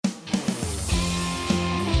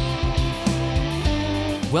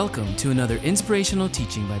Welcome to another inspirational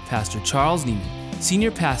teaching by Pastor Charles Niemann,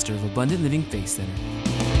 Senior Pastor of Abundant Living Faith Center.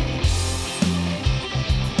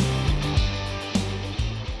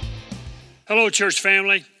 Hello, church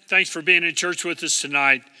family. Thanks for being in church with us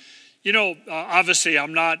tonight. You know, obviously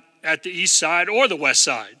I'm not at the east side or the west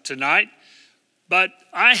side tonight, but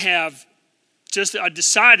I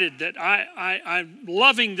decided that I'm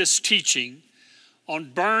loving this teaching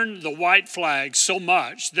on burn the white flag so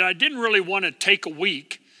much that I didn't really want to take a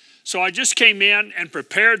week. So I just came in and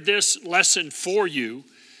prepared this lesson for you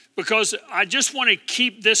because I just want to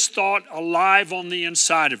keep this thought alive on the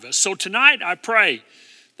inside of us. So tonight I pray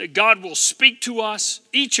that God will speak to us,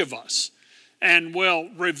 each of us, and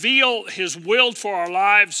will reveal His will for our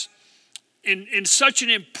lives in such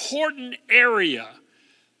an important area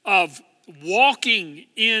of walking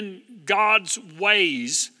in God's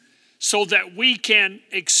ways so that we can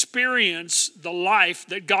experience the life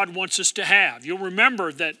that God wants us to have. You'll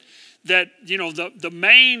remember that you know the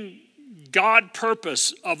main God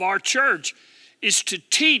purpose of our church is to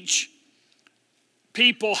teach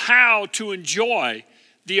people how to enjoy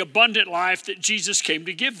the abundant life that Jesus came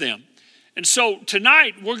to give them. And so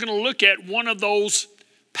tonight we're going to look at one of those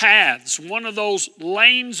paths, one of those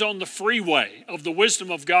lanes on the freeway of the wisdom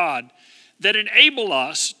of God that enable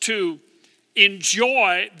us to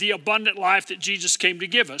enjoy the abundant life that Jesus came to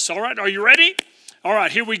give us. All right, are you ready? All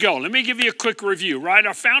right, here we go. Let me give you a quick review, right?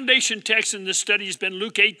 Our foundation text in this study has been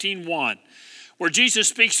Luke 18:1, where Jesus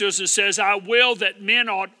speaks to us and says, I will that men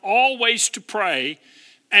ought always to pray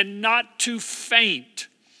and not to faint.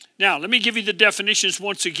 Now, let me give you the definitions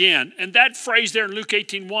once again. And that phrase there in Luke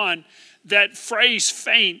 18:1, that phrase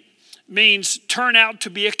faint, means turn out to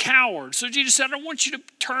be a coward. So Jesus said, I don't want you to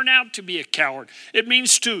turn out to be a coward. It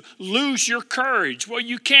means to lose your courage. Well,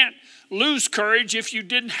 you can't lose courage if you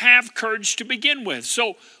didn't have courage to begin with.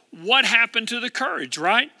 So what happened to the courage,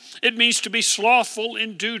 right? It means to be slothful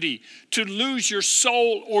in duty, to lose your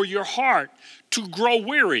soul or your heart, to grow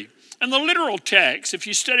weary. And the literal text, if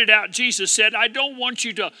you study it out, Jesus said, I don't want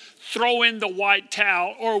you to throw in the white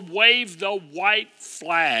towel or wave the white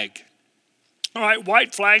flag. All right,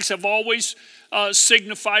 white flags have always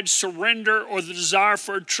signified surrender or the desire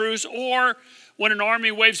for a truce, or when an army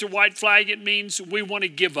waves a white flag, it means we want to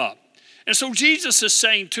give up. And so Jesus is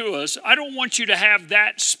saying to us, I don't want you to have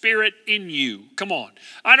that spirit in you. Come on.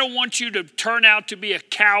 I don't want you to turn out to be a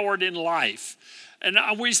coward in life. And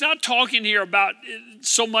he's not talking here about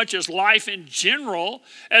so much as life in general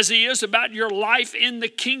as he is about your life in the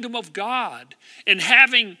kingdom of God and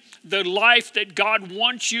having the life that God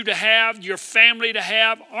wants you to have, your family to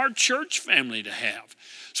have, our church family to have.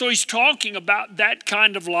 So he's talking about that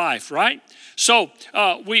kind of life, right? So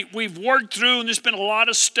we've worked through, and there's been a lot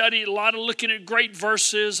of study, a lot of looking at great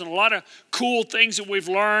verses, and a lot of cool things that we've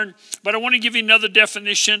learned. But I want to give you another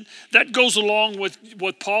definition that goes along with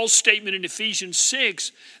Paul's statement in Ephesians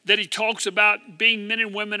 6, that he talks about being men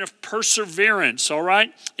and women of perseverance, all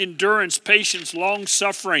right? Endurance, patience,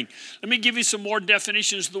 long-suffering. Let me give you some more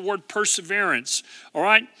definitions of the word perseverance, all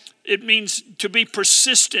right? It means to be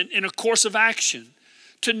persistent in a course of action,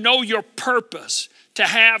 to know your purpose, to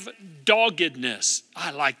have doggedness.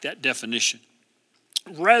 I like that definition.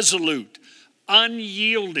 Resolute,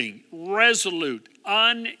 unyielding, resolute,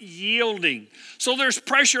 unyielding. So there's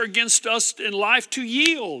pressure against us in life to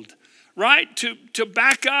yield, right? To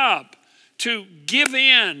back up, to give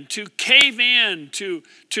in, to cave in, to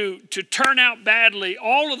turn out badly.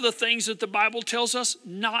 All of the things that the Bible tells us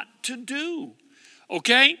not to do,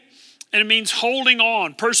 okay? And it means holding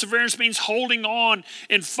on. Perseverance means holding on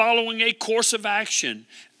and following a course of action.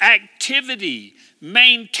 Activity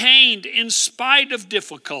maintained in spite of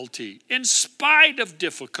difficulty. In spite of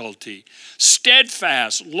difficulty.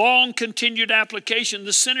 Steadfast, long continued application.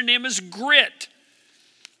 The synonym is grit.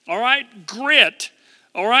 All right? Grit.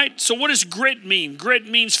 All right? So what does grit mean? Grit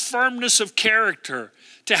means firmness of character.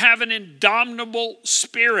 To have an indomitable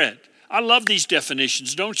spirit. I love these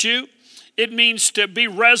definitions, don't you? It means to be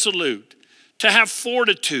resolute, to have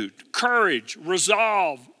fortitude, courage,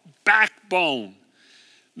 resolve, backbone,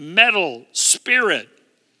 mettle, spirit,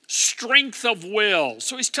 strength of will.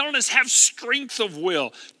 So he's telling us have strength of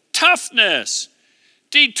will, toughness,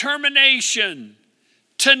 determination,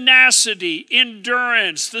 tenacity,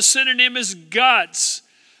 endurance. The synonym is guts.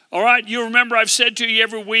 All right, you remember I've said to you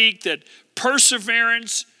every week that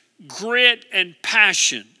perseverance, grit, and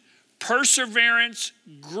passion. Perseverance,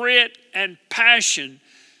 grit, and passion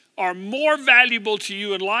are more valuable to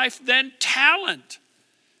you in life than talent.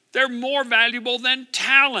 They're more valuable than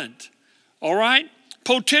talent. All right?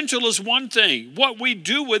 Potential is one thing. What we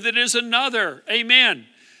do with it is another. Amen.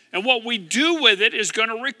 And what we do with it is going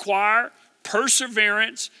to require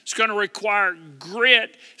perseverance. It's going to require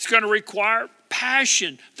grit. It's going to require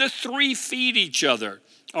passion. The three feed each other.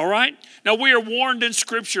 All right? Now, we are warned in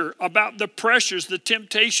Scripture about the pressures, the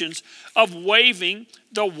temptations of waving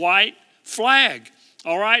the white flag.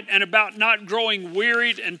 All right? And about not growing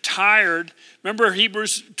wearied and tired. Remember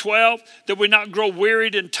Hebrews 12? That we not grow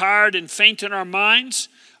wearied and tired and faint in our minds.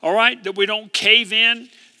 All right? That we don't cave in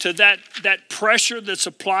to that pressure that's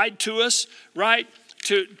applied to us. Right?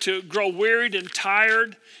 To grow wearied and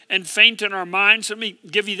tired and faint in our minds. Let me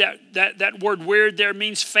give you that word wearied there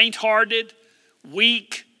means faint-hearted,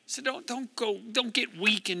 weak. So don't get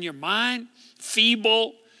weak in your mind,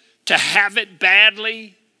 feeble, to have it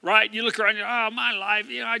badly, right? You look around, my life,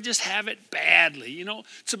 I just have it badly.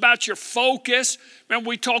 It's about your focus. Remember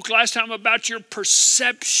we talked last time about your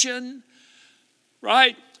perception,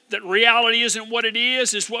 right? That reality isn't what it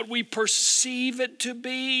is what we perceive it to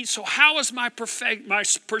be. So how is my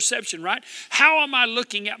perception, right? How am I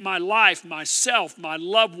looking at my life, myself, my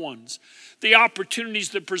loved ones, the opportunities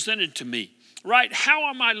that are presented to me, right? How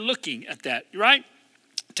am I looking at that, right?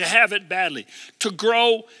 To have it badly, to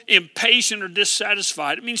grow impatient or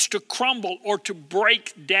dissatisfied. It means to crumble or to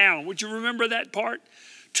break down. Would you remember that part?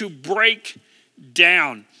 To break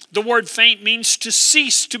down. The word faint means to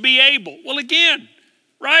cease to be able. Well, again,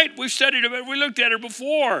 right? We've studied it. We looked at it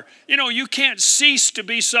before. You can't cease to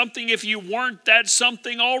be something if you weren't that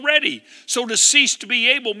something already. So to cease to be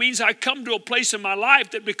able means I come to a place in my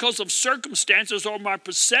life that because of circumstances or my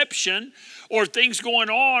perception or things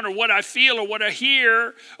going on or what I feel or what I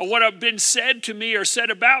hear or what have been said to me or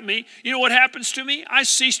said about me, you know what happens to me? I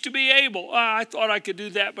cease to be able. I thought I could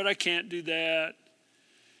do that, but I can't do that.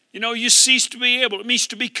 You cease to be able. It means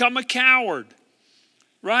to become a coward.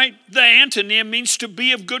 Right? The antonym means to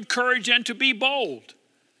be of good courage and to be bold.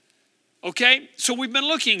 Okay? So we've been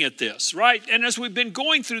looking at this, right? And as we've been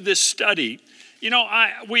going through this study,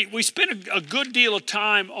 we spent a good deal of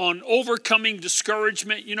time on overcoming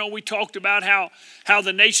discouragement. We talked about how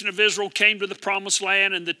the nation of Israel came to the promised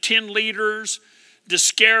land and the 10 leaders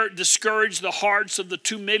discouraged the hearts of the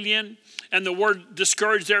 2 million. And the word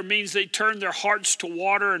discouraged there means they turned their hearts to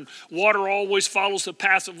water, and water always follows the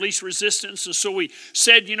path of least resistance. And so we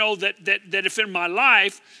said, that if in my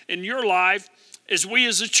life, in your life, as we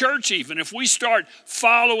as a church even, if we start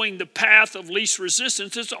following the path of least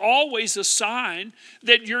resistance, it's always a sign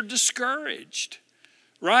that you're discouraged,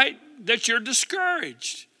 right? That you're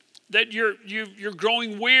discouraged, that you're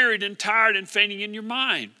growing wearied and tired and fainting in your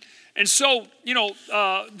mind. And so,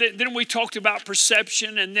 then we talked about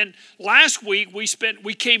perception. And then last week we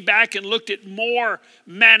came back and looked at more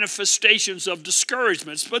manifestations of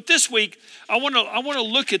discouragements. But this week, I want to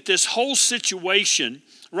look at this whole situation,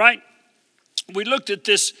 right? We looked at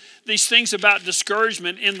these things about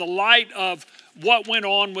discouragement in the light of what went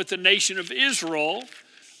on with the nation of Israel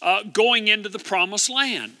going into the promised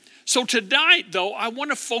land. So tonight, though, I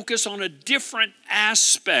want to focus on a different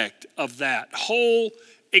aspect of that whole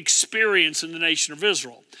experience in the nation of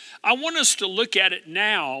Israel. I want us to look at it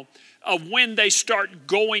now of when they start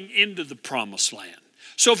going into the promised land.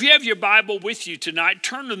 So if you have your Bible with you tonight,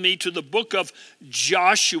 turn with me to the book of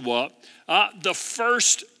Joshua, the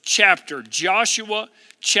first chapter, Joshua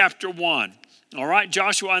chapter 1. All right,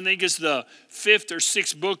 Joshua, I think, is the 5th or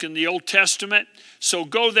 6th book in the Old Testament. So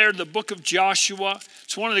go there to the book of Joshua.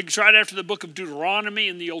 It's it's right after the book of Deuteronomy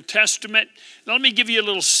in the Old Testament. Now, let me give you a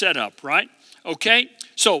little setup, right? Okay,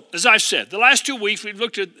 so as I've said, the last 2 weeks, we've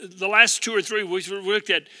looked at the last 2 or 3 weeks, we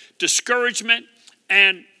looked at discouragement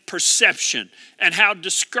and perception and how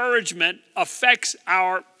discouragement affects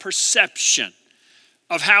our perception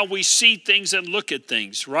of how we see things and look at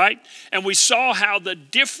things, right? And we saw how the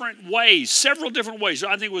different ways, several different ways,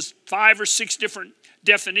 I think it was 5 or 6 different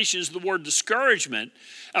definitions of the word discouragement,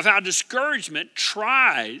 of how discouragement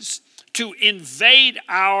tries to invade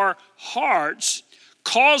our hearts,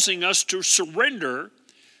 causing us to surrender,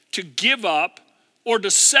 to give up, or to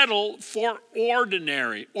settle for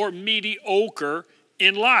ordinary or mediocre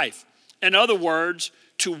in life. In other words,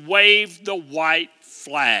 to wave the white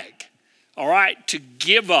flag. All right, to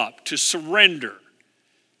give up, to surrender,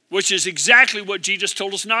 which is exactly what Jesus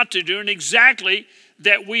told us not to do and exactly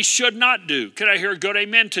that we should not do. Can I hear a good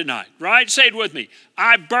amen tonight, right? Say it with me.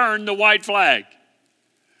 I burn the white flag.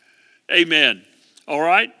 Amen. All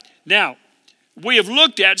right. Now, we have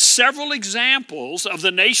looked at several examples of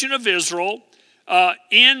the nation of Israel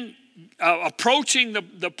in approaching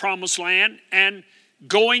the promised land and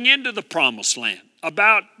going into the promised land,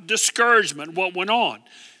 about discouragement, what went on.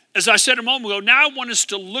 As I said a moment ago, now I want us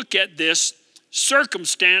to look at this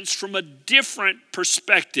circumstance from a different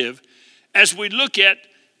perspective as we look at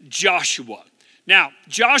Joshua. Now,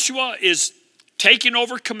 Joshua is taking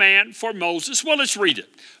over command for Moses. Well, let's read it.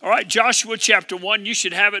 All right, Joshua chapter 1, you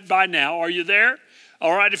should have it by now. Are you there?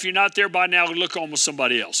 All right, if you're not there by now, look on with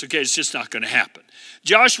somebody else. Okay, it's just not going to happen.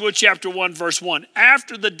 Joshua chapter 1, verse 1.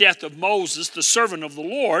 After the death of Moses, the servant of the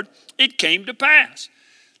Lord, it came to pass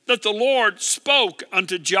that the Lord spoke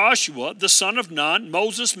unto Joshua, the son of Nun,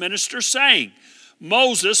 Moses' minister, saying,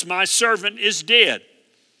 Moses, my servant, is dead.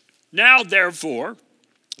 Now, therefore,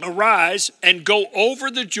 arise and go over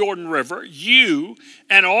the Jordan River, you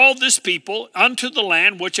and all this people, unto the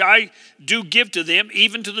land which I do give to them,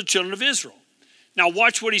 even to the children of Israel. Now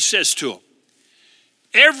watch what he says to them.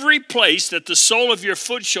 Every place that the sole of your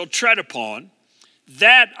foot shall tread upon,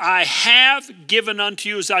 that I have given unto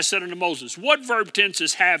you, as I said unto Moses. What verb tense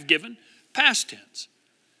is have given? Past tense.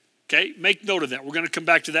 Okay, make note of that. We're going to come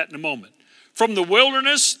back to that in a moment. From the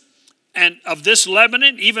wilderness and of this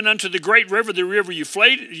Lebanon, even unto the great river, the river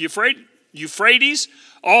Euphrates,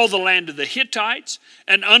 all the land of the Hittites,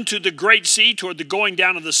 and unto the great sea toward the going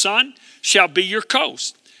down of the sun, shall be your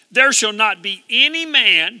coast. There shall not be any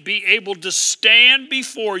man be able to stand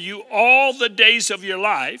before you all the days of your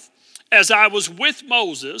life. As I was with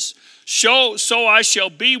Moses, so I shall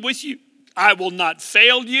be with you. I will not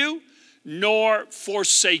fail you, nor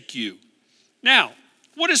forsake you. Now,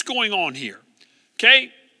 what is going on here?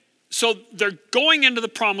 Okay, so they're going into the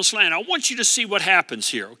promised land. I want you to see what happens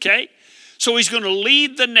here, okay? So he's going to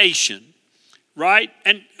lead the nation, right?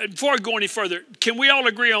 And before I go any further, can we all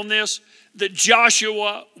agree on this? That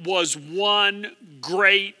Joshua was one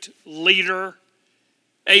great leader.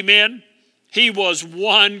 Amen? He was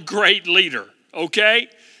one great leader, okay?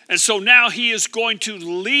 And so now he is going to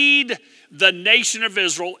lead the nation of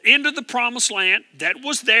Israel into the promised land. That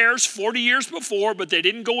was theirs 40 years before, but they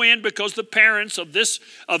didn't go in because the parents of this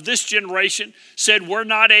generation said, we're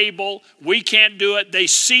not able, we can't do it. They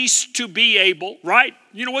ceased to be able, right?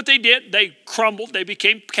 You know what they did? They crumbled, they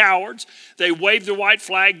became cowards. They waved the white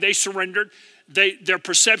flag, they surrendered. Their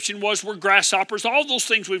perception was we're grasshoppers, all those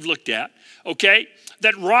things we've looked at, okay,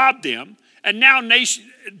 that robbed them. And now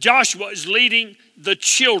Joshua is leading the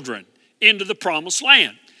children into the promised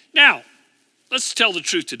land. Now, let's tell the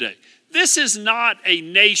truth today. This is not a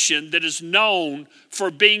nation that is known for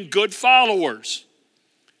being good followers,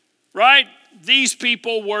 right? These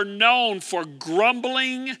people were known for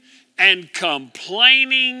grumbling and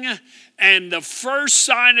complaining, and the first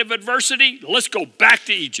sign of adversity, let's go back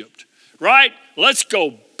to Egypt, right? Let's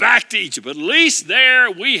go back to Egypt. At least there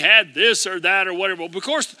we had this or that or whatever. Of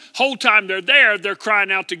course, the whole time they're there, they're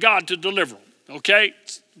crying out to God to deliver them, okay?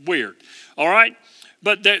 It's weird, all right?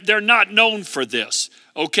 But they're not known for this,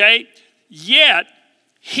 okay? Yet,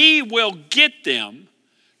 he will get them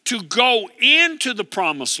to go into the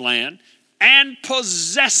promised land and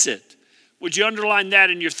possess it. Would you underline that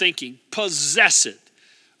in your thinking? Possess it,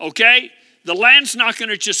 okay? The land's not going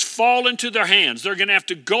to just fall into their hands. They're going to have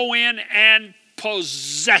to go in and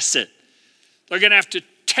possess it. They're going to have to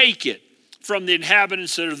take it from the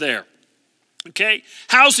inhabitants that are there, okay?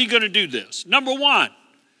 How's he going to do this? Number one,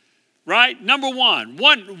 right? Number one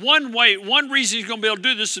reason he's going to be able to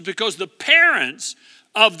do this is because the parents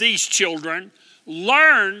of these children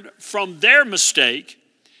learned from their mistake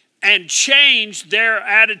and changed their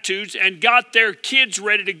attitudes and got their kids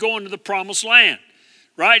ready to go into the promised land,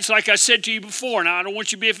 right? It's like I said to you before. Now, I don't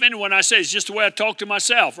want you to be offended when I say it's just the way I talk to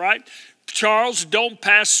myself, right? Charles, don't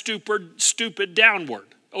pass stupid downward,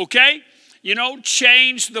 okay? You know,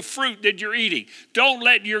 change the fruit that you're eating. Don't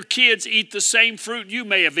let your kids eat the same fruit you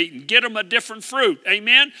may have eaten. Get them a different fruit,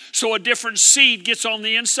 amen? So a different seed gets on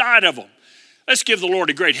the inside of them. Let's give the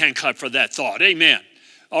Lord a great hand clap for that thought, amen?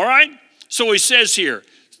 All right? So he says here,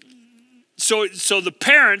 so the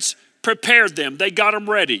parents prepared them. They got them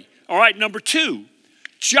ready. All right, number two,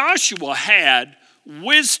 Joshua had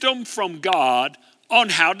wisdom from God on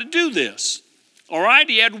how to do this. All right,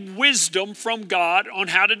 he had wisdom from God on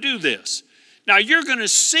how to do this. Now, you're going to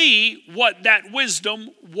see what that wisdom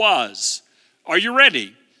was. Are you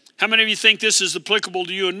ready? How many of you think this is applicable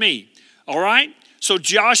to you and me? All right? So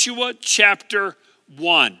Joshua chapter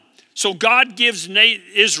 1. So God gives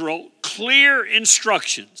Israel clear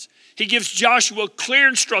instructions. He gives Joshua clear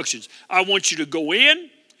instructions. I want you to go in.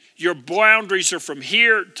 Your boundaries are from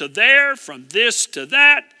here to there, from this to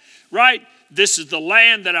that, right? This is the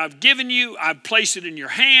land that I've given you. I've placed it in your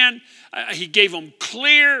hand. He gave them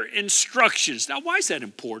clear instructions. Now, why is that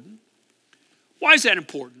important? Why is that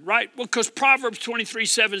important, right? Well, because Proverbs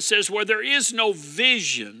 23:7 says, where there is no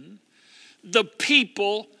vision, the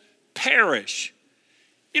people perish.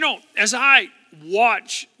 You know, as I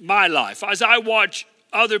watch my life, as I watch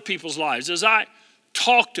other people's lives, as I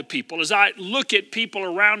talk to people, as I look at people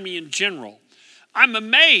around me in general, I'm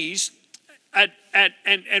amazed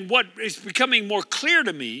and what is becoming more clear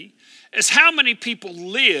to me is how many people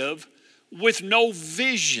live with no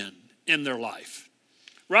vision in their life,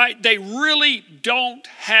 right? They really don't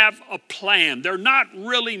have a plan. They're not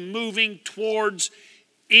really moving towards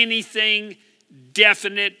anything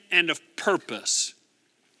definite and of purpose,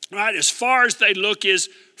 right? As far as they look is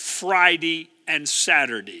Friday and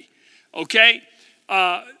Saturday, okay?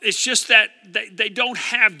 It's just that they don't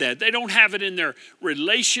have that. They don't have it in their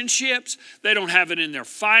relationships. They don't have it in their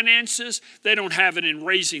finances. They don't have it in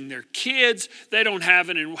raising their kids. They don't have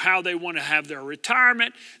it in how they want to have their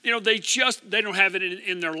retirement. You know, they don't have it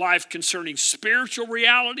in their life concerning spiritual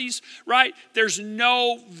realities, right? There's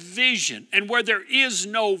no vision. And where there is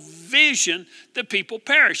no vision, the people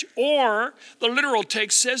perish. Or the literal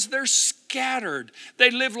text says they're scattered.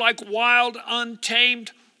 They live like wild,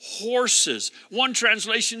 untamed horses. One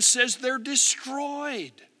translation says they're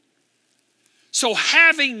destroyed. So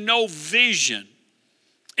having no vision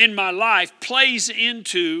in my life plays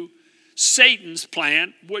into Satan's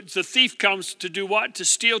plan. The thief comes to do what? To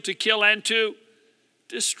steal, to kill, and to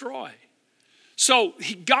destroy. So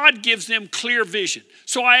God gives them clear vision.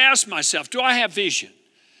 So I ask myself, do I have vision?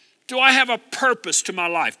 Do I have a purpose to my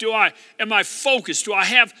life? Am I focused? Do I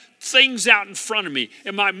have things out in front of me?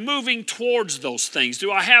 Am I moving towards those things? Do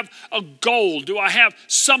I have a goal? Do I have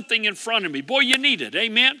something in front of me? Boy, you need it,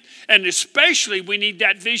 amen? And especially we need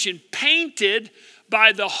that vision painted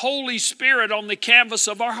by the Holy Spirit on the canvas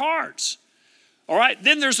of our hearts. All right,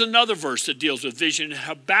 then there's another verse that deals with vision.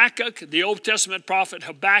 Habakkuk, the Old Testament prophet,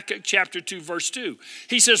 Habakkuk chapter 2, verse 2.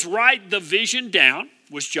 He says, write the vision down,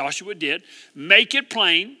 which Joshua did, make it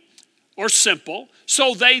plain or simple,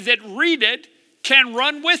 so they that read it can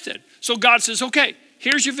run with it. So God says, okay,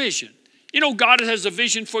 here's your vision. You know, God has a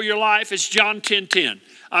vision for your life. It's John 10:10.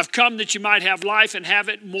 I've come that you might have life and have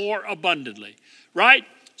it more abundantly, right?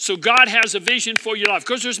 So God has a vision for your life.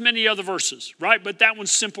 Because there's many other verses, right? But that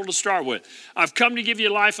one's simple to start with. I've come to give you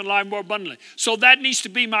life and life more abundantly. So that needs to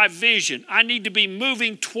be my vision. I need to be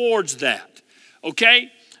moving towards that,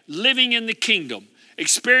 okay? Living in the kingdom.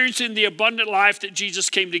 Experiencing the abundant life that Jesus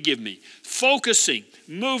came to give me. Focusing,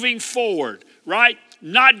 moving forward, right?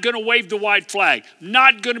 Not going to wave the white flag.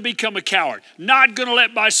 Not going to become a coward. Not going to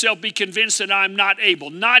let myself be convinced that I'm not able.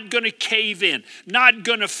 Not going to cave in. Not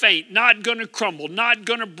going to faint. Not going to crumble. Not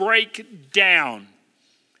going to break down.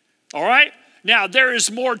 All right? Now, there is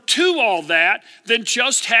more to all that than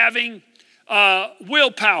just having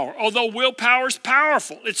willpower. Although willpower is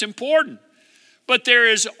powerful. It's important. But there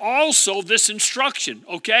is also this instruction,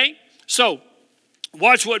 okay? So,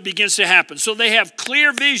 watch what begins to happen. So they have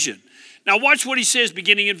clear vision. Now watch what he says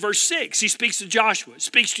beginning in verse 6. He speaks to Joshua,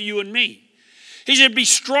 speaks to you and me. He said, be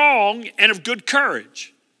strong and of good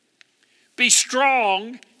courage. Be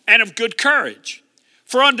strong and of good courage.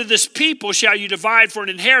 For unto this people shall you divide for an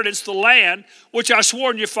inheritance the land which I swore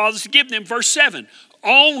unto your fathers to give them. Verse 7,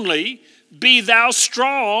 only be thou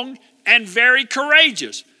strong and very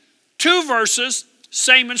courageous. 2 verses,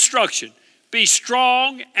 same instruction. Be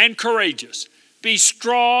strong and courageous. Be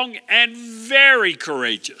strong and very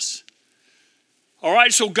courageous. All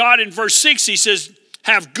right, so God in verse 6, he says,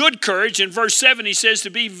 have good courage. In verse 7, he says to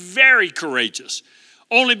be very courageous.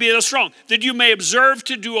 Only be thou strong, that you may observe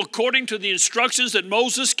to do according to the instructions that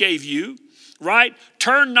Moses gave you, right?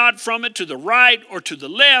 Turn not from it to the right or to the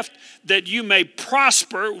left, that you may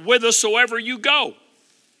prosper whithersoever you go.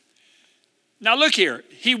 Now look here,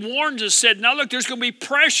 he warns us, said, now look, there's going to be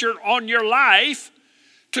pressure on your life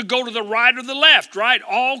to go to the right or the left, right?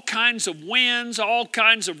 All kinds of winds, all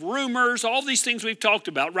kinds of rumors, all these things we've talked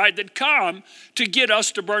about, right, that come to get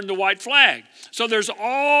us to burn the white flag. So there's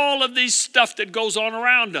all of these stuff that goes on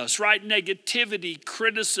around us, right? Negativity,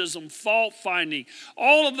 criticism, fault finding,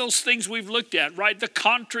 all of those things we've looked at, right? The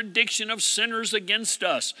contradiction of sinners against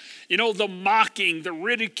us, you know, the mocking, the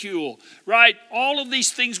ridicule, right? All of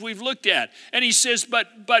these things we've looked at. And he says,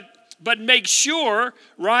 but make sure,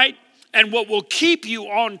 right? And what will keep you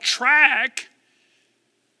on track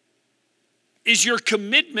is your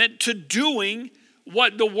commitment to doing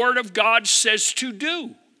what the Word of God says to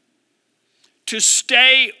do. To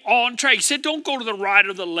stay on track. He said, don't go to the right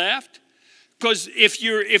or the left. Because if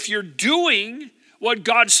you're doing what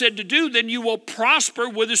God said to do, then you will prosper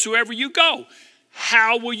whithersoever you go.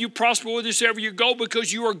 How will you prosper whithersoever you go?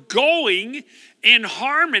 Because you are going in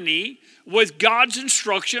harmony with God's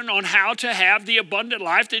instruction on how to have the abundant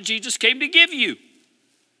life that Jesus came to give you.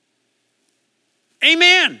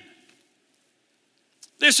 Amen.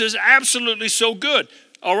 This is absolutely so good.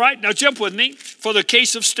 All right, now jump with me for the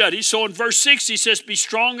case of study. So in verse 6, he says, be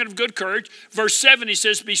strong and of good courage. Verse 7, he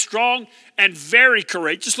says, be strong and very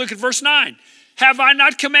courageous. Look at verse 9. Have I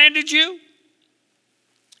not commanded you?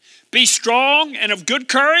 Be strong and of good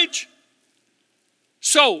courage.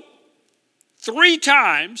 So, 3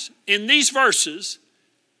 times in these verses,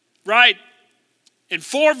 right, in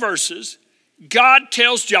 4 verses, God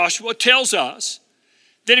tells Joshua, tells us,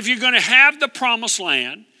 that if you're going to have the promised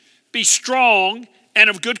land, be strong and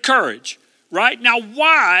of good courage, right? Now,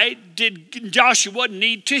 why did Joshua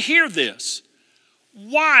need to hear this?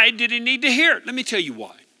 Why did he need to hear it? Let me tell you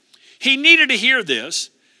why. He needed to hear this,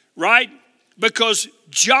 right? Because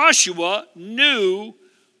Joshua knew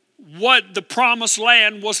what the promised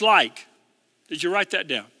land was like. Did you write that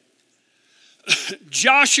down?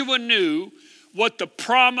 Joshua knew what the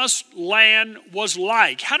promised land was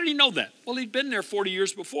like. How did he know that? Well, he'd been there 40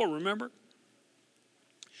 years before, remember?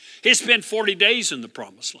 He spent 40 days in the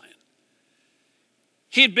promised land.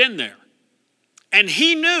 He had been there. And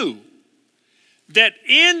he knew that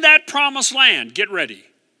in that promised land, get ready,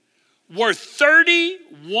 were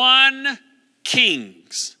 31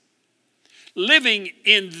 kings living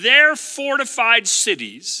in their fortified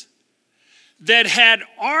cities that had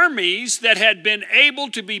armies that had been able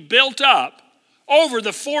to be built up over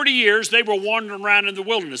the 40 years they were wandering around in the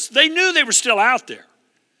wilderness. They knew they were still out there.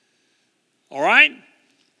 All right?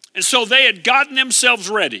 And so they had gotten themselves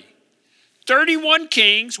ready. 31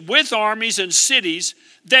 kings with armies and cities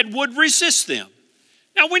that would resist them.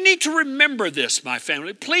 Now we need to remember this, my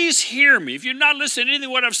family. Please hear me. If you're not listening to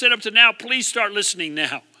anything what I've said up to now, please start listening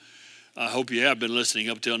now. I hope you have been listening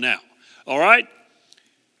up till now. All right?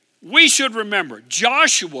 We should remember,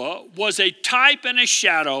 Joshua was a type and a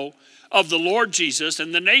shadow of the Lord Jesus,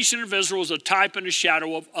 and the nation of Israel was a type and a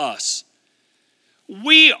shadow of us.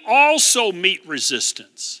 We also meet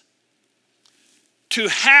resistance to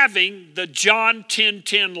having the John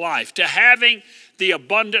 10:10 life, to having the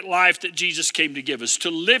abundant life that Jesus came to give us,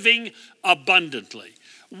 to living abundantly.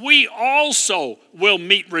 We also will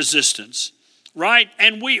meet resistance, right?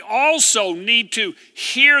 And we also need to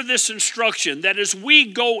hear this instruction that as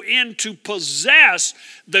we go in to possess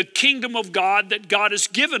the kingdom of God that God has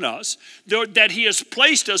given us, that he has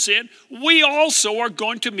placed us in, we also are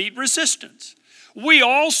going to meet resistance. We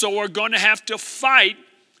also are going to have to fight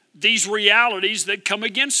these realities that come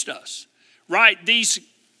against us, right? These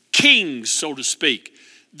kings, so to speak,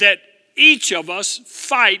 that each of us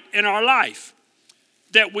fight in our life,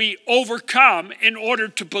 that we overcome in order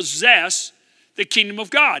to possess the kingdom of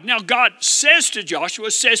God. Now, God says to Joshua,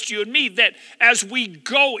 says to you and me, that as we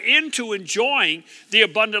go into enjoying the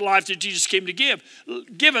abundant life that Jesus came to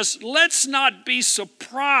give us, let's not be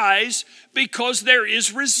surprised because there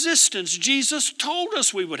is resistance. Jesus told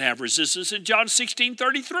us we would have resistance in John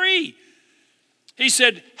 16:33. He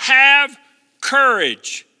said, have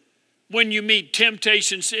courage. When you meet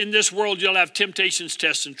temptations in this world, you'll have temptations,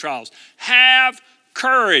 tests, and trials. Have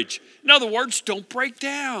courage. In other words, don't break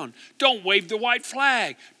down. Don't wave the white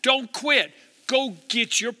flag. Don't quit. Go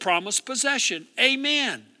get your promised possession.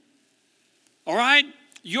 Amen. All right?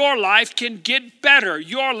 Your life can get better.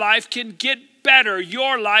 Your life can get better.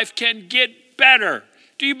 Your life can get better.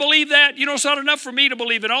 Do you believe that? You know, it's not enough for me to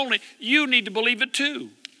believe it only. You need to believe it too.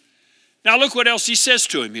 Now look what else he says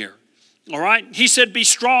to him here. All right? He said, be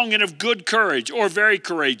strong and of good courage, or very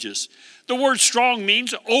courageous. The word strong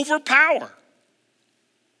means overpower.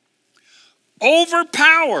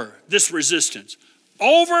 Overpower this resistance.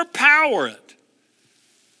 Overpower it.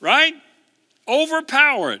 Right?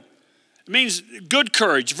 Overpower it. It means good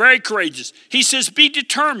courage, very courageous. He says, be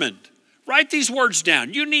determined. Write these words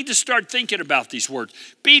down. You need to start thinking about these words.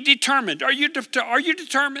 Be determined. Are you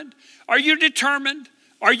determined? Are you determined?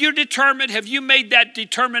 Are you determined? Have you made that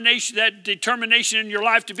determination in your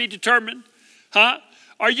life to be determined? Huh?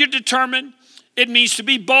 Are you determined? It means to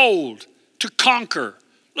be bold, to conquer.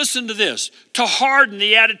 Listen to this. To harden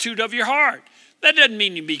the attitude of your heart. That doesn't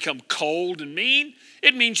mean you become cold and mean.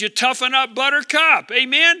 It means you toughen up, buttercup.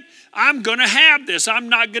 Amen? I'm going to have this. I'm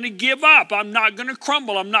not going to give up. I'm not going to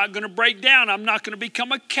crumble. I'm not going to break down. I'm not going to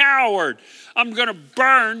become a coward. I'm going to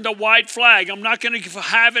burn the white flag. I'm not going to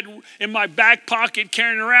have it in my back pocket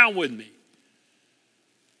carrying around with me.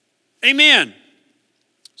 Amen.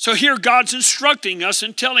 So here God's instructing us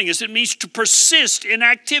and telling us it means to persist in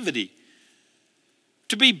activity,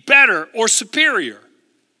 to be better or superior.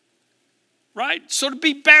 Right? So to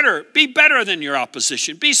be better than your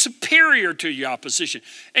opposition. Be superior to your opposition.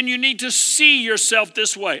 And you need to see yourself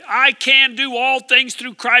this way. I can do all things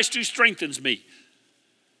through Christ who strengthens me.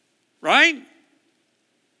 Right?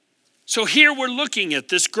 So here we're looking at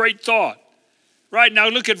this great thought. Right? Now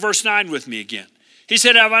look at verse 9 with me again. He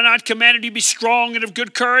said, have I not commanded you to be strong and of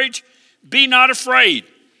good courage? Be not afraid.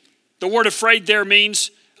 The word afraid there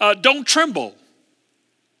means don't tremble.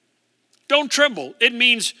 Don't tremble. It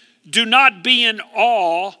means do not be in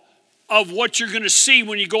awe of what you're going to see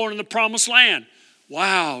when you go into the promised land.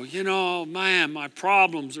 Wow, man, my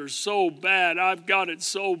problems are so bad. I've got it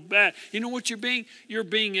so bad. You know what you're being? You're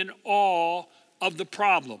being in awe of the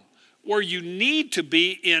problem, where you need to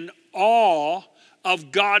be in awe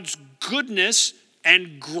of God's goodness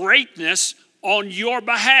and greatness on your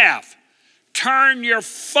behalf. Turn your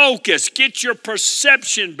focus. Get your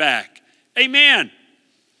perception back. Amen.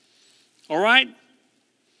 All right?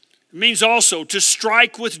 It means also to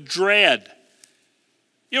strike with dread.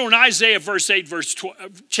 In Isaiah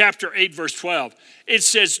chapter 8, verse 12, it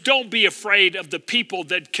says, don't be afraid of the people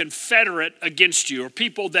that confederate against you, or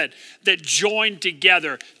people that join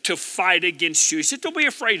together to fight against you. He said, don't be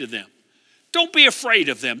afraid of them. Don't be afraid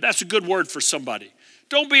of them. That's a good word for somebody.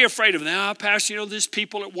 Don't be afraid of them. Pastor, these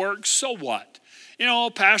people at work, so what?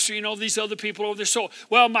 Pastor, these other people over there. So,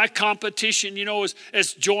 my competition,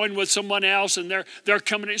 is joined with someone else and they're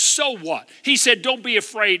coming in. So what? He said, don't be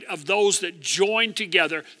afraid of those that join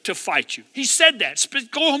together to fight you. He said that.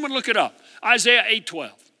 Go home and look it up. Isaiah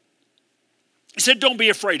 8:12. He said, don't be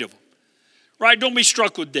afraid of them. Right? Don't be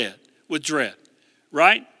struck with dread.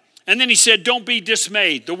 Right? And then he said, don't be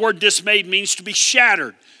dismayed. The word dismayed means to be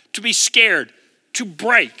shattered, to be scared, to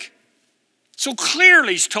break. So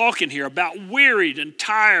clearly he's talking here about wearied and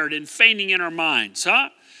tired and fainting in our minds,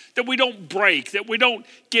 That we don't break, that we don't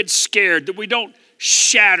get scared, that we don't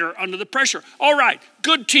shatter under the pressure. All right,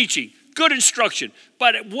 good teaching, good instruction.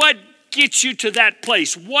 But what gets you to that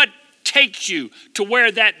place? What takes you to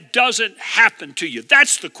where that doesn't happen to you?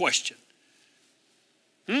 That's the question.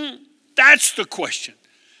 That's the question.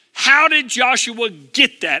 How did Joshua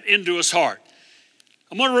get that into his heart?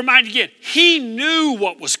 I'm going to remind you again, he knew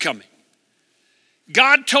what was coming.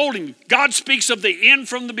 God told him, God speaks of the end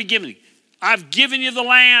from the beginning. I've given you the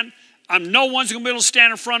land. No one's going to be able to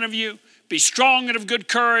stand in front of you. Be strong and of good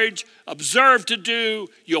courage. Observe to do.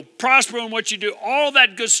 You'll prosper in what you do. All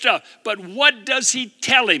that good stuff. But what does he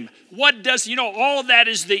tell him? All of that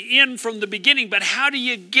is the end from the beginning. But how do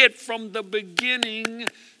you get from the beginning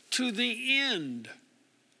to the end?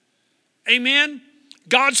 Amen?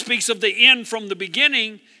 God speaks of the end from the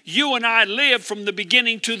beginning. You and I live from the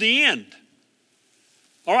beginning to the end.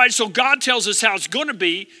 All right, so God tells us how it's going to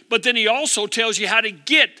be, but then he also tells you how to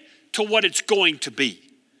get to what it's going to be.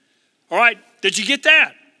 All right, did you get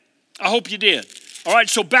that? I hope you did. All right,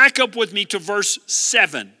 so back up with me to verse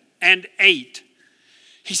 7 and 8.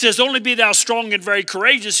 He says, only be thou strong and very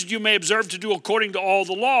courageous, that you may observe to do according to all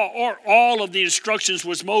the law, or all of the instructions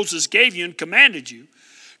which Moses gave you and commanded you.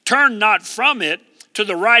 Turn not from it to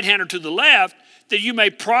the right hand or to the left, that you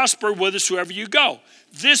may prosper whithersoever you go.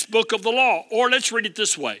 This book of the law, or let's read it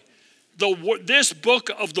this way. This book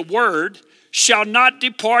of the word shall not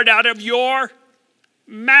depart out of your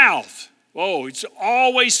mouth. Oh, it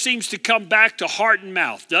always seems to come back to heart and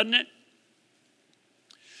mouth, doesn't it?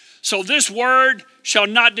 So this word shall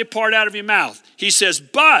not depart out of your mouth. He says,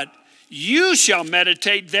 but you shall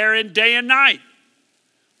meditate therein day and night.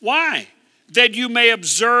 Why? That you may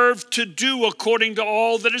observe to do according to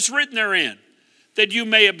all that is written therein. That you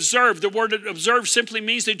may observe. The word observe simply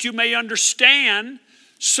means that you may understand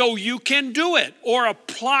so you can do it or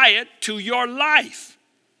apply it to your life.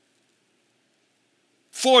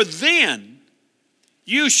 For then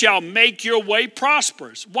you shall make your way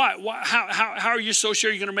prosperous. Why? How are you so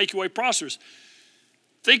sure you're going to make your way prosperous?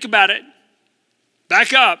 Think about it.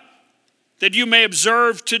 Back up. That you may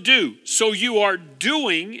observe to do. So you are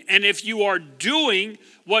doing, and if you are doing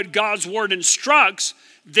what God's word instructs,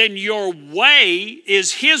 then your way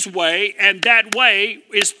is his way, and that way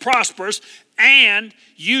is prosperous, and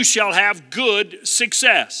you shall have good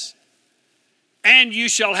success. And you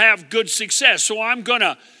shall have good success. So I'm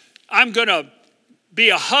gonna be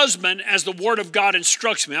a husband as the word of God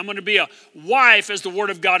instructs me. I'm going to be a wife as the word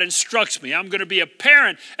of God instructs me. I'm going to be a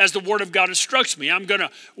parent as the word of God instructs me. I'm going to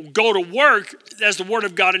go to work as the word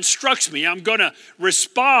of God instructs me. I'm going to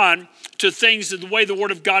respond to things the way the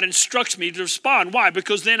word of God instructs me to respond. Why?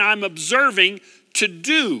 Because then I'm observing to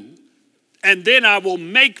do, and then I will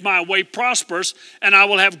make my way prosperous, and I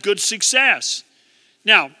will have good success.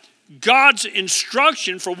 Now, God's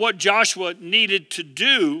instruction for what Joshua needed to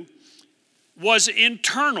do was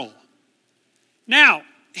internal. Now,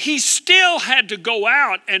 he still had to go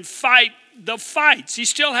out and fight the fights. He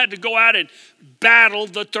still had to go out and battle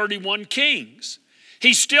the 31 kings.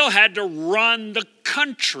 He still had to run the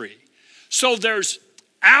country. So there's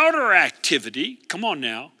outer activity, come on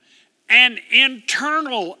now, and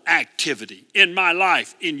internal activity in my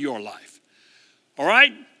life, in your life. All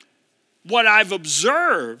right? What I've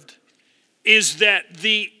observed is that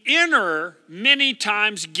the inner many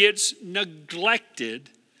times gets neglected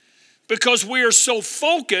because we are so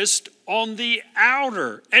focused on the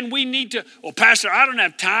outer. And we need to, well, Pastor, I don't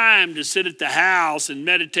have time to sit at the house and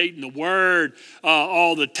meditate in the Word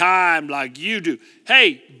all the time like you do.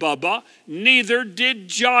 Hey, Bubba, neither did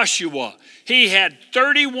Joshua. He had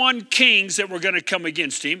 31 kings that were going to come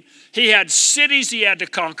against him. He had cities he had to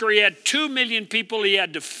conquer. He had 2 million people he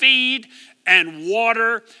had to feed and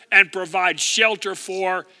water and provide shelter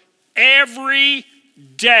for every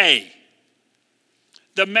day.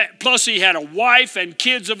 Plus he had a wife and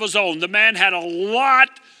kids of his own. The man had a lot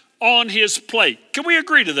on his plate. Can we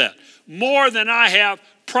agree to that? More than I have,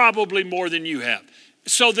 probably more than you have.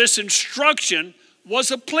 So this instruction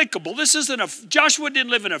was applicable. Joshua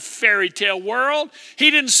didn't live in a fairy tale world.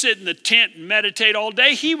 He didn't sit in the tent and meditate all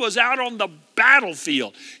day. He was out on the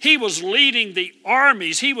battlefield. He was leading the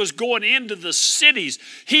armies. He was going into the cities.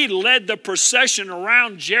 He led the procession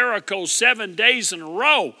around Jericho 7 days in a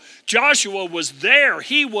row. Joshua was there.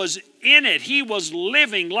 He was in it. He was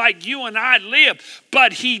living like you and I live.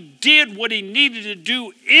 But he did what he needed to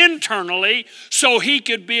do internally so he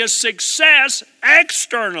could be a success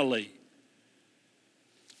externally.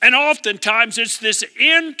 And oftentimes it's this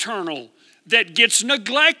internal that gets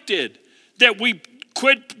neglected, that we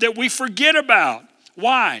forget about.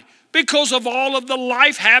 Why? Because of all of the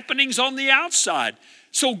life happenings on the outside.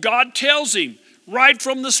 So God tells him right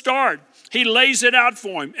from the start, he lays it out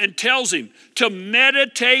for him and tells him to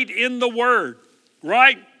meditate in the Word,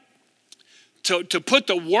 right? To put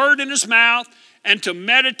the Word in his mouth and to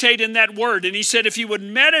meditate in that Word. And he said if he would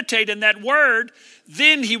meditate in that Word,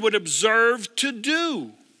 then he would observe to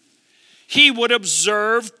do. He would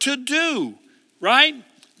observe to do, right?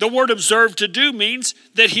 The word observe to do means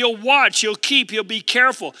that he'll watch, he'll keep, he'll be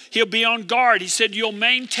careful, he'll be on guard. He said you'll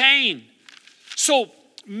maintain. So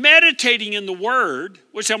meditating in the Word,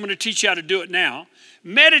 which I'm going to teach you how to do it now,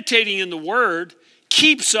 meditating in the Word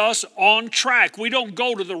keeps us on track. We don't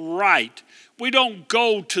go to the right. We don't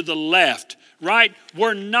go to the left, right?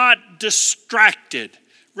 We're not distracted,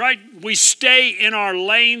 right? We stay in our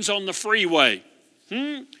lanes on the freeway.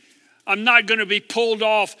 I'm not going to be pulled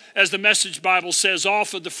off, as the Message Bible says,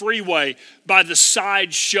 off of the freeway by the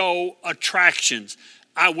sideshow attractions.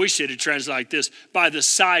 I wish it had translated like this, by the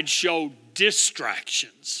sideshow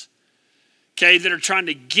distractions, okay, that are trying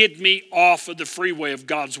to get me off of the freeway of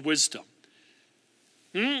God's wisdom.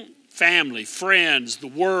 Family, friends, the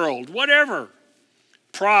world, whatever.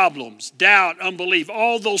 Problems, doubt, unbelief,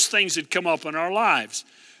 all those things that come up in our lives,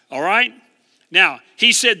 all right? Now,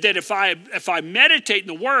 he said that if I meditate in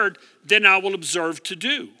the Word, then I will observe to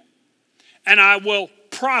do. And I will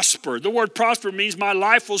prosper. The word prosper means my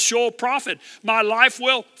life will show a profit. My life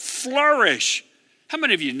will flourish. How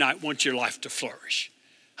many of you tonight want your life to flourish?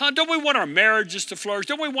 Don't we want our marriages to flourish?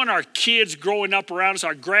 Don't we want our kids growing up around us,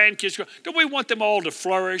 our grandkids? Don't we want them all to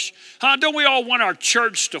flourish? Don't we all want our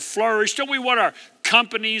church to flourish? Don't we want our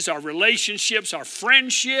companies, our relationships, our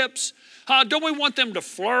friendships? Don't we want them to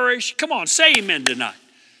flourish? Come on, say amen tonight.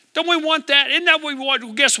 Don't we want that? Isn't that what we want?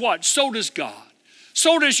 Well, guess what? So does God.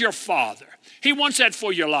 So does your Father. He wants that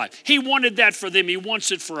for your life. He wanted that for them. He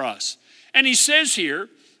wants it for us. And he says here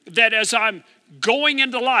that as I'm going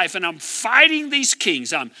into life and I'm fighting these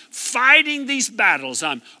kings, I'm fighting these battles,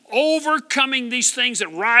 I'm overcoming these things that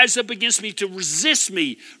rise up against me to resist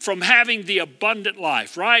me from having the abundant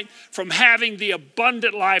life, right? From having the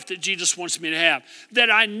abundant life that Jesus wants me to have. That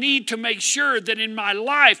I need to make sure that in my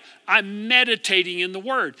life I'm meditating in the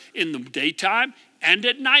Word in the daytime and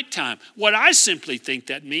at nighttime. What I simply think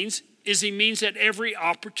that means is he means at every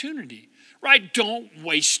opportunity, right? Don't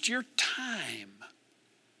waste your time.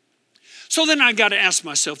 So then I got to ask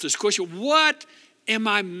myself this question: what am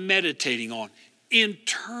I meditating on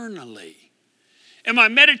internally? Am I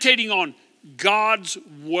meditating on God's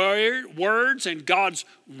words and God's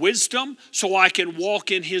wisdom so I can walk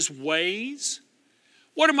in his ways?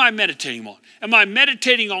 What am I meditating on? Am I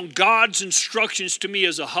meditating on God's instructions to me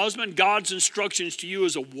as a husband, God's instructions to you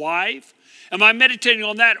as a wife? Am I meditating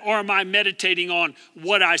on that, or am I meditating on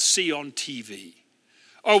what I see on TV?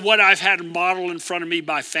 Or what I've had modeled in front of me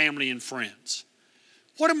by family and friends?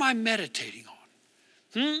 What am I meditating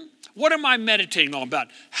on? What am I meditating on about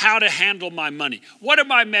how to handle my money? What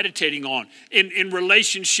am I meditating on in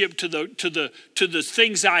relationship to the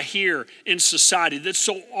things I hear in society that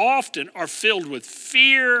so often are filled with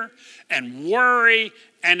fear and worry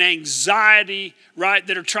and anxiety, right?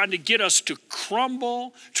 That are trying to get us to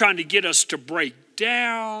crumble, trying to get us to break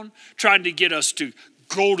down, trying to get us to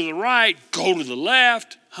go to the right, go to the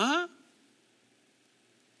left,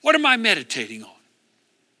 What am I meditating on?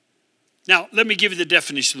 Now, let me give you the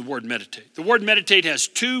definition of the word meditate. The word meditate has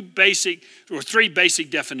three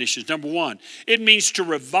basic definitions. Number one, it means to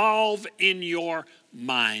revolve in your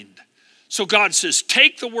mind. So God says,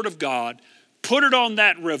 take the word of God, put it on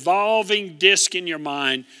that revolving disc in your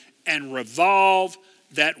mind, and revolve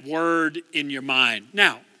that word in your mind.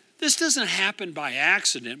 Now, this doesn't happen by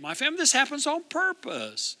accident, my family. This happens on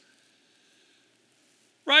purpose.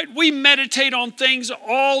 Right? We meditate on things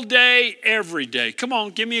all day, every day. Come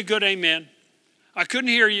on, give me a good amen. I couldn't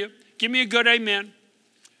hear you. Give me a good amen.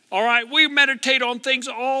 All right, we meditate on things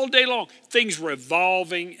all day long. Things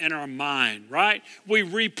revolving in our mind, right? We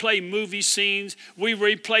replay movie scenes. We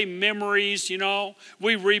replay memories, We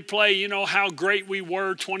replay, how great we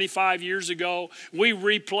were 25 years ago. We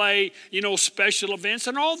replay, special events,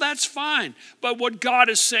 and all that's fine. But what God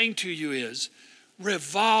is saying to you is,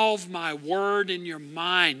 revolve my word in your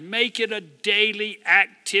mind. Make it a daily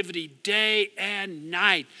activity, day and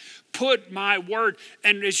night. Put my word,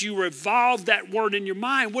 and as you revolve that word in your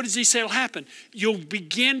mind, what does he say will happen? You'll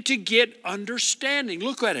begin to get understanding.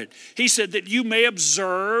 Look at it. He said that you may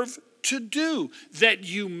observe to do. That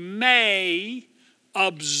you may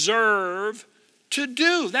observe to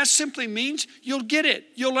do. That simply means you'll get it.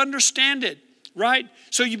 You'll understand it, right?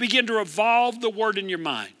 So you begin to revolve the word in your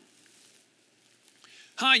mind.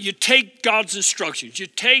 You take God's instructions. You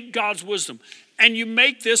take God's wisdom. And you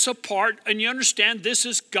make this a part, and you understand this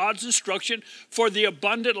is God's instruction for the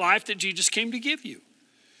abundant life that Jesus came to give you.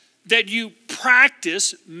 That you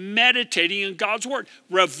practice meditating in God's word,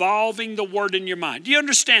 revolving the word in your mind. Do you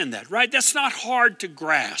understand that, right? That's not hard to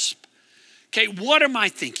grasp. Okay, what am I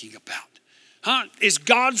thinking about? Is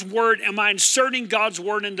God's word, am I inserting God's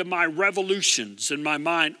word into my revolutions in my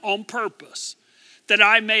mind on purpose? That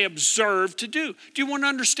I may observe to do. Do you want to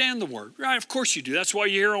understand the word? Right, of course you do. That's why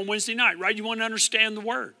you're here on Wednesday night, right? You want to understand the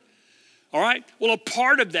word. All right? Well, a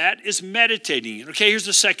part of that is meditating it. Okay, here's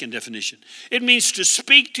the second definition. It means to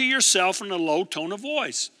speak to yourself in a low tone of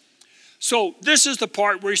voice. So this is the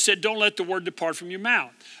part where he said, don't let the word depart from your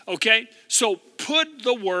mouth. Okay? So put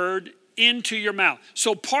the word into your mouth.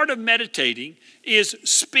 So part of meditating is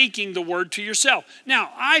speaking the word to yourself.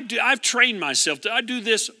 Now, I've trained myself. I do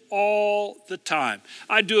this all the time.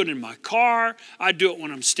 I do it in my car. I do it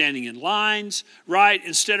when I'm standing in lines, right?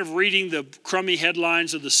 Instead of reading the crummy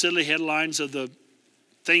headlines or the silly headlines of the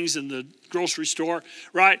things in the grocery store,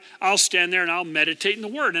 right? I'll stand there and I'll meditate in the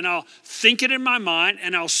word and I'll think it in my mind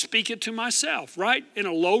and I'll speak it to myself, right? In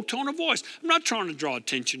a low tone of voice. I'm not trying to draw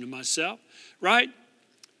attention to myself, right?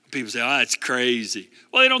 People say, it's crazy.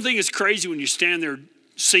 Well, they don't think it's crazy when you stand there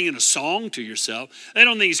singing a song to yourself. They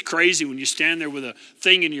don't think it's crazy when you stand there with a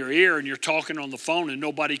thing in your ear and you're talking on the phone and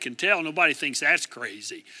nobody can tell. Nobody thinks that's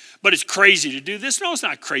crazy. But it's crazy to do this. No, it's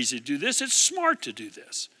not crazy to do this. It's smart to do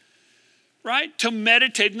this. Right? To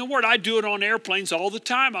meditate in the word. I do it on airplanes all the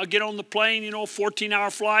time. I'll get on the plane, 14-hour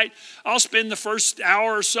flight. I'll spend the first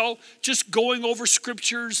hour or so just going over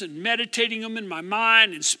scriptures and meditating them in my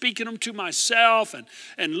mind and speaking them to myself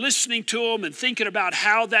and listening to them and thinking about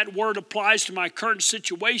how that word applies to my current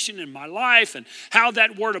situation in my life and how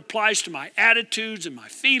that word applies to my attitudes and my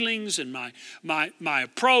feelings and my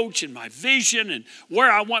approach and my vision and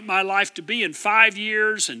where I want my life to be in 5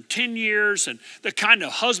 years and 10 years and the kind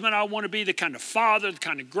of husband I want to be, the kind of father, the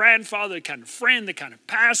kind of grandfather, the kind of friend, the kind of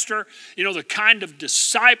pastor, the kind of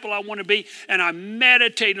disciple I want to be. And I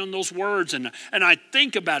meditate on those words and I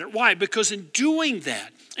think about it. Why? Because in doing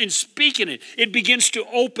that, in speaking it, it begins to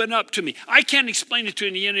open up to me. I can't explain it to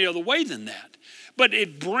you any other way than that. But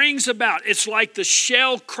it brings about, it's like the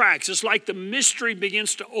shell cracks. It's like the mystery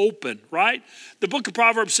begins to open, right? The book of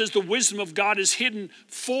Proverbs says the wisdom of God is hidden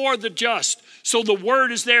for the just. So the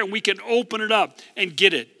word is there and we can open it up and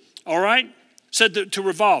get it. All right? Said to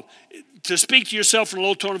revolve, to speak to yourself in a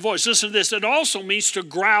low tone of voice. Listen to this. It also means to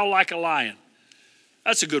growl like a lion.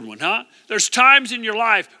 That's a good one, huh? There's times in your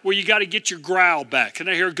life where you got to get your growl back. Can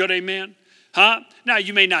I hear a good amen? Huh? Now,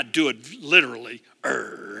 you may not do it literally,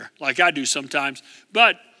 like I do sometimes,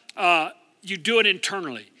 but you do it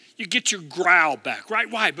internally. You get your growl back, right?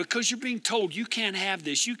 Why? Because you're being told you can't have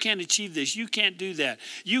this, you can't achieve this, you can't do that,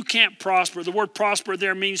 you can't prosper. The word prosper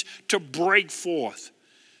there means to break forth.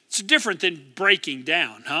 It's different than breaking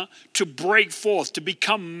down, huh? To break forth, to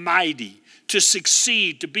become mighty, to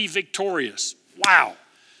succeed, to be victorious. Wow.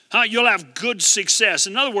 Huh? You'll have good success.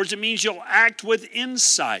 In other words, it means you'll act with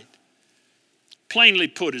insight. Plainly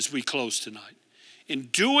put, as we close tonight, in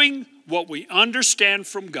doing what we understand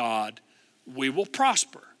from God, we will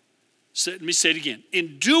prosper. So let me say it again.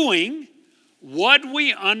 In doing what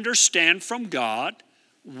we understand from God,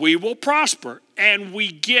 we will prosper. And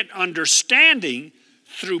we get understanding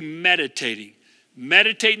through meditating.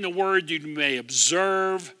 Meditating the word you may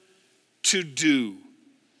observe to do.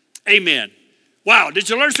 Amen. Wow, did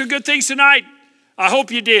you learn some good things tonight? I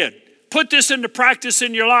hope you did. Put this into practice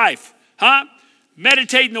in your life.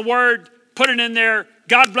 Meditate in the Word, put it in there.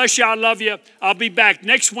 God bless you. I love you. I'll be back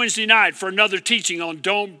next Wednesday night for another teaching on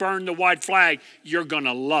Don't Burn the White Flag. You're going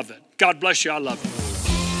to love it. God bless you. I love you.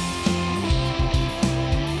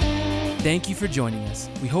 Thank you for joining us.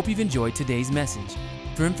 We hope you've enjoyed today's message.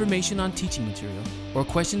 For information on teaching material or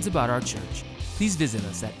questions about our church, please visit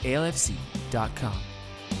us at alfc.com.